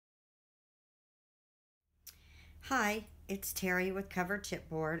Hi, it's Terry with Covered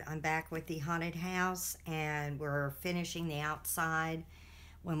Chipboard. I'm back with the haunted house and we're finishing the outside.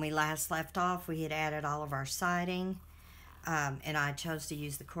 When we last left off, we had added all of our siding, and I chose to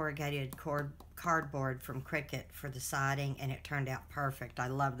use the corrugated cardboard from Cricut for the siding, and it turned out perfect. I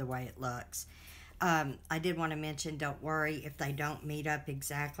love the way it looks. I did want to mention, don't worry if they don't meet up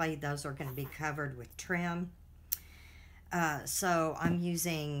exactly. Those are going to be covered with trim. So I'm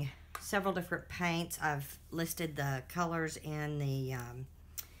using several different paints. I've listed the colors in the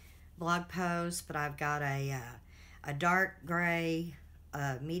blog post, but I've got a dark gray,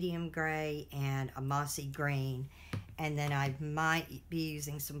 a medium gray, and a mossy green. And then I might be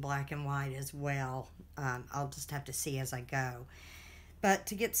using some black and white as well. I'll just have to see as I go. But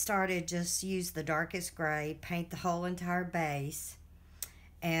to get started, just use the darkest gray, paint the whole entire base.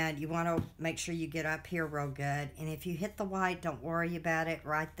 And you want to make sure you get up here real good. And if you hit the white, don't worry about it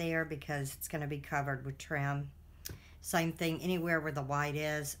right there because it's going to be covered with trim. Same thing anywhere where the white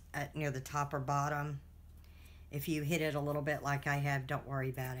is, near the top or bottom. If you hit it a little bit like I have, don't worry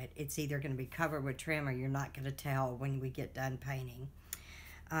about it. It's either going to be covered with trim or you're not going to tell when we get done painting.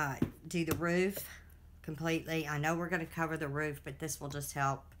 Do the roof completely. I know we're going to cover the roof, but this will just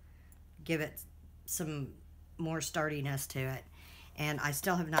help give it some more sturdiness to it. And I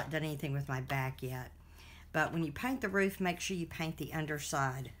still have not done anything with my back yet. But when you paint the roof, make sure you paint the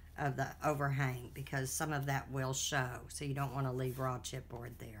underside of the overhang because some of that will show. So you don't want to leave raw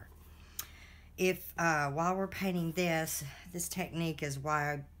chipboard there. If while we're painting this technique is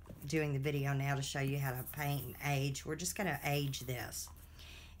why I'm doing the video now to show you how to paint and age. We're just going to age this.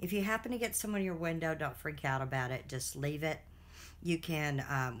 If you happen to get some on your window, don't freak out about it. Just leave it. You can,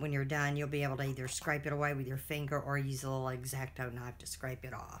 when you're done, you'll be able to either scrape it away with your finger or use a little X-Acto knife to scrape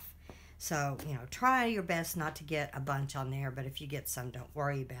it off. So, you know, try your best not to get a bunch on there, but if you get some, don't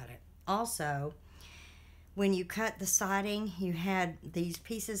worry about it. Also, when you cut the siding, you had these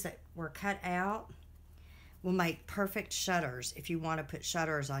pieces that were cut out will make perfect shutters if you want to put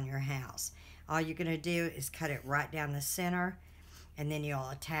shutters on your house. All you're going to do is cut it right down the center, and then you'll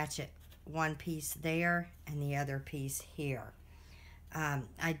attach it one piece there and the other piece here.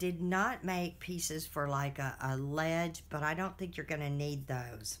 I did not make pieces for like a ledge, but I don't think you're going to need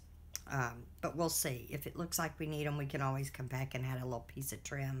those. But we'll see. If it looks like we need them, we can always come back and add a little piece of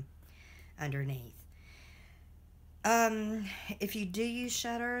trim underneath. If you do use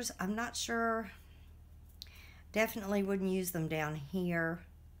shutters, I'm not sure. Definitely wouldn't use them down here.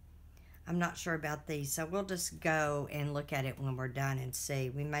 I'm not sure about these, so we'll just go and look at it when we're done and see.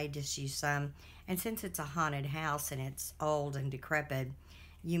 We may just use some, and since it's a haunted house and it's old and decrepit,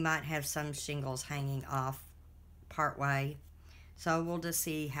 you might have some shingles hanging off part way. So we'll just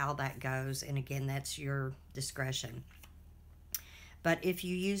see how that goes, and again, that's your discretion. But if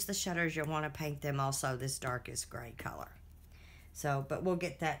you use the shutters, you'll want to paint them also this darkest gray color. So, but we'll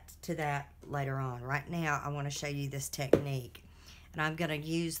get to that later on. Right now, I want to show you this technique. And I'm going to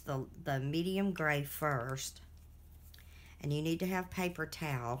use the medium gray first. And you need to have paper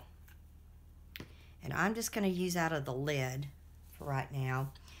towel. And I'm just going to use out of the lid for right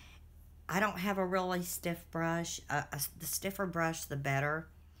now. I don't have a really stiff brush. The stiffer brush, the better.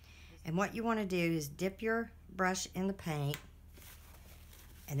 And what you want to do is dip your brush in the paint.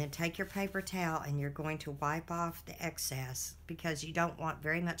 And then take your paper towel and you're going to wipe off the excess because you don't want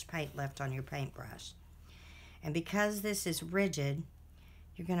very much paint left on your paintbrush. And because this is rigid,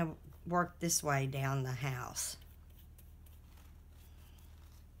 you're going to work this way down the house.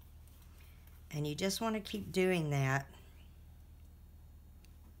 And you just want to keep doing that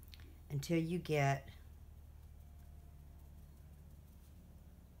until you get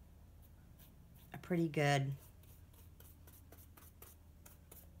a pretty good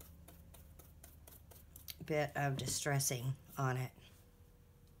bit of distressing on it.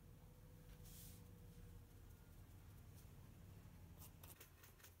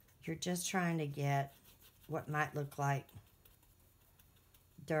 You're just trying to get what might look like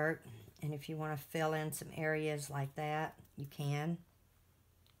dirt, and if you want to fill in some areas like that, you can.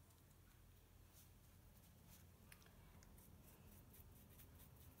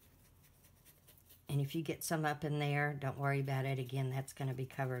 And if you get some up in there, don't worry about it. Again, that's going to be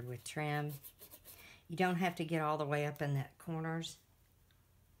covered with trim. You don't have to get all the way up in the corners.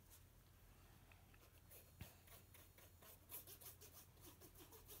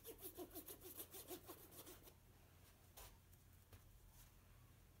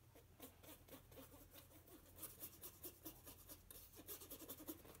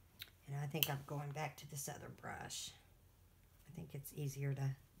 And I think I'm going back to this other brush. I think it's easier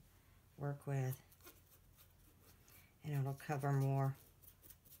to work with. And it'll cover more.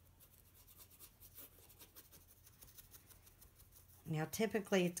 Now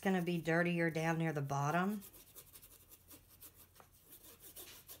typically it's going to be dirtier down near the bottom.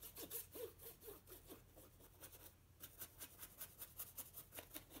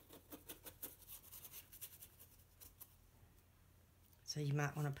 So you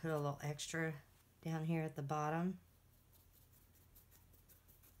might want to put a little extra down here at the bottom.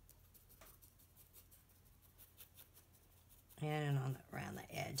 And around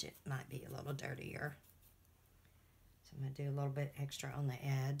the edge it might be a little dirtier. So I'm going to do a little bit extra on the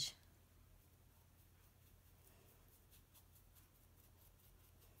edge.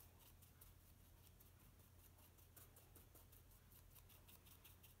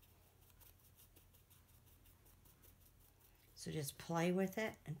 So just play with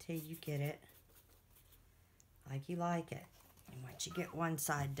it until you get it like you like it. And once you get one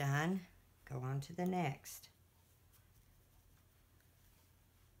side done, go on to the next.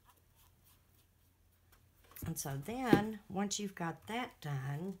 And so then, once you've got that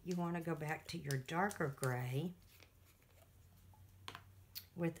done, you want to go back to your darker gray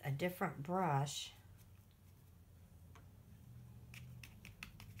with a different brush.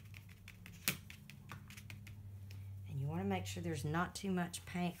 And you want to make sure there's not too much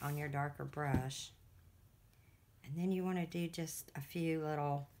paint on your darker brush. And then you want to do just a few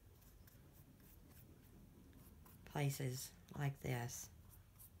little places like this.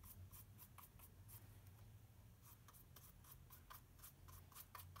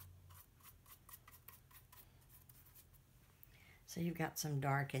 So you've got some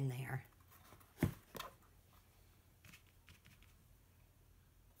dark in there.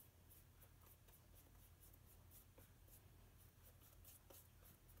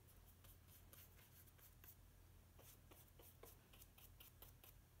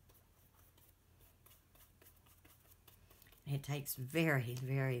 It takes very,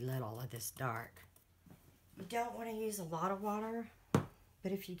 very little of this dark. You don't want to use a lot of water,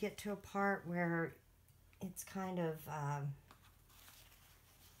 but if you get to a part where it's kind of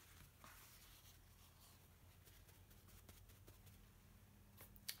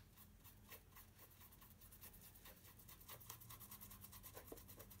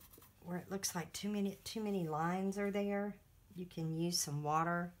where it looks like too many lines are there, you can use some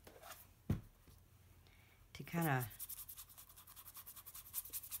water to kind of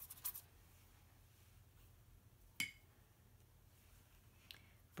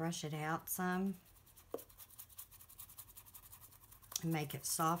brush it out some and make it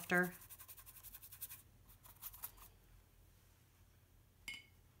softer.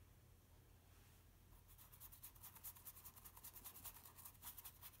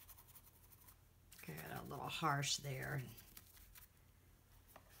 Got a little harsh there.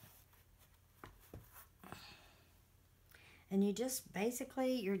 And you just,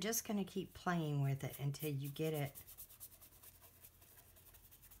 basically, you're just going to keep playing with it until you get it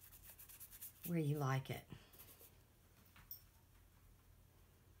where you like it.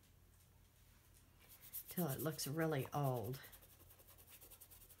 Till it looks really old.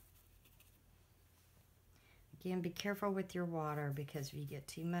 Again, be careful with your water, because if you get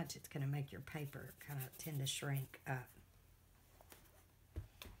too much, it's going to make your paper kind of tend to shrink up.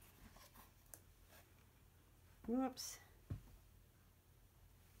 Whoops.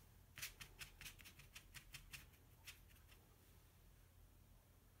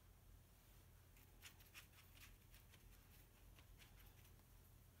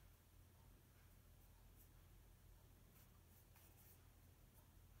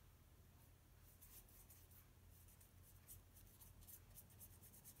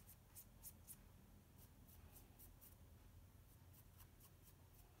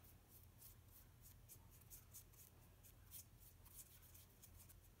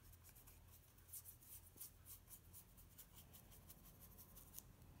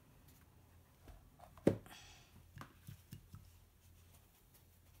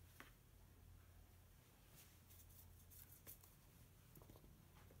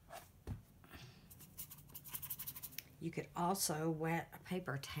 You could also wet a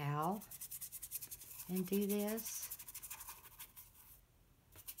paper towel and do this.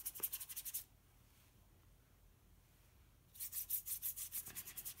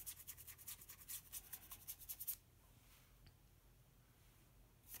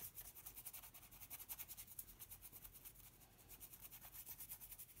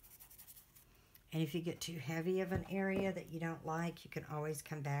 And if you get too heavy of an area that you don't like, you can always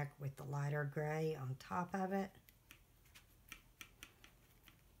come back with the lighter gray on top of it.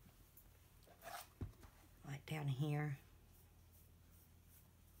 Like down here.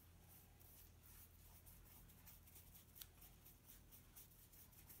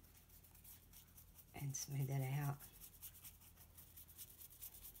 And smooth it out.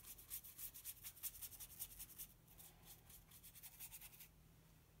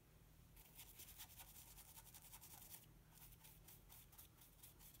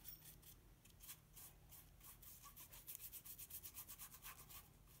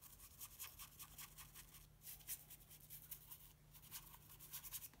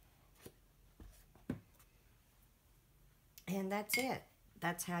 And that's it.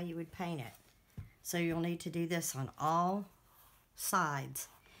 That's how you would paint it. So you'll need to do this on all sides.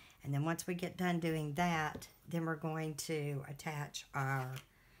 And then once we get done doing that, then we're going to attach our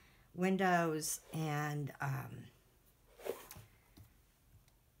windows and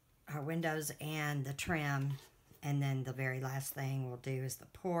the trim. And then the very last thing we'll do is the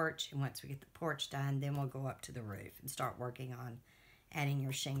porch. And once we get the porch done, then we'll go up to the roof and start working on adding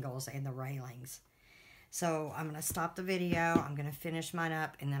your shingles and the railings. So I'm going to stop the video. I'm going to finish mine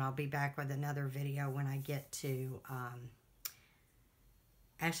up, and then I'll be back with another video when I get to,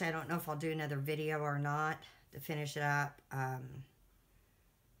 actually I don't know if I'll do another video or not to finish it up.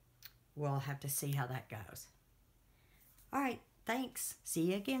 We'll have to see how that goes. All right, thanks.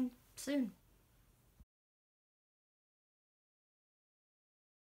 See you again soon.